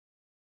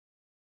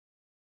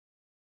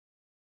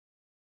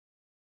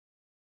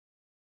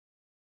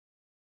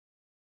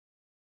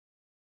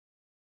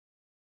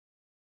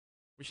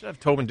We should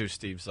have Tobin do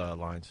Steve's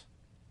lines.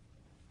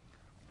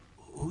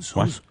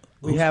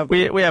 We have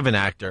an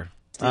actor.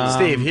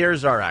 Steve,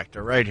 here's our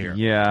actor right here.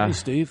 Yeah. Hey,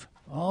 Steve.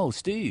 Oh,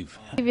 Steve.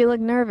 Steve, you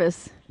look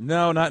nervous.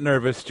 No, not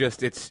nervous.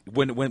 Just it's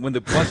when the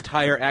bus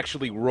tire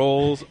actually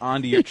rolls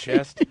onto your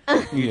chest,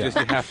 you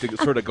have to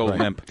sort of go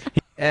limp.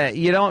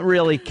 You don't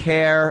really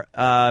care.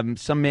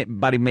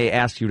 Somebody may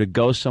ask you to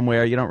go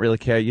somewhere. You don't really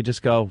care. You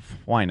just go,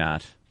 why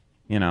not?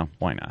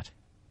 Why not?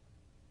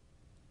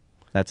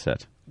 That's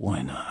it.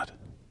 Why not?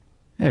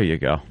 There you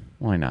go.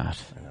 Why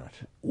not?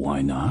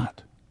 Why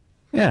not?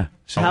 Yeah.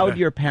 So how'd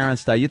your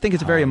parents die? You'd think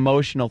it's a very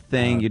emotional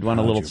thing. You'd want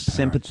a little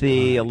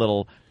sympathy, a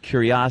little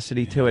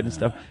curiosity to it and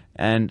stuff.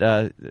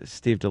 And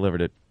Steve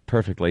delivered it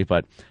perfectly.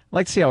 But I'd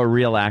like to see how a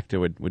real actor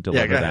would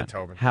deliver go that. ahead,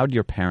 Tobin. How'd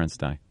your parents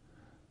die?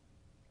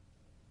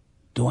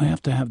 Do I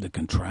have to have the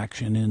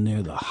contraction in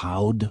there, the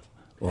how'd?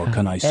 Or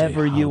can I say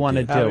However you want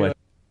to do it.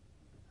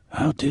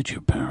 How did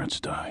your parents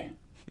die?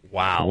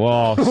 Wow.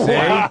 Whoa, see?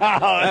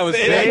 That was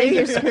I think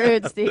you're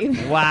screwed,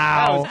 Steve.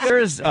 Wow.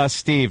 Here's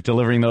Steve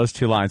delivering those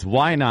two lines.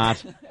 Why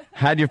not?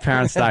 How'd your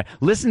parents die?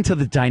 Listen to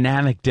the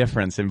dynamic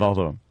difference in both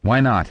of them.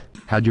 Why not?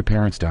 How'd your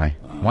parents die?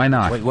 Why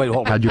not? Wait, hold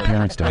on. How'd your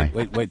parents die?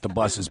 Wait, the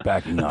bus is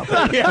backing up.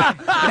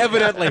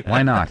 evidently.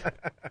 Why not?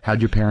 How'd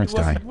your parents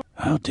die?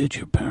 How did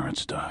your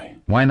parents die?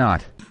 Why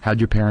not? How'd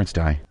your parents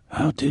die?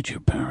 How did your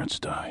parents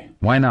die?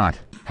 Why not?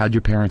 How'd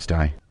your parents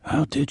die?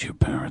 How did your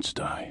parents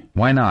die?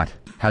 Why not?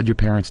 How'd your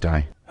parents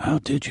die? How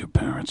did your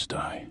parents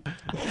die?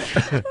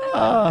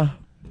 All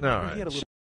right.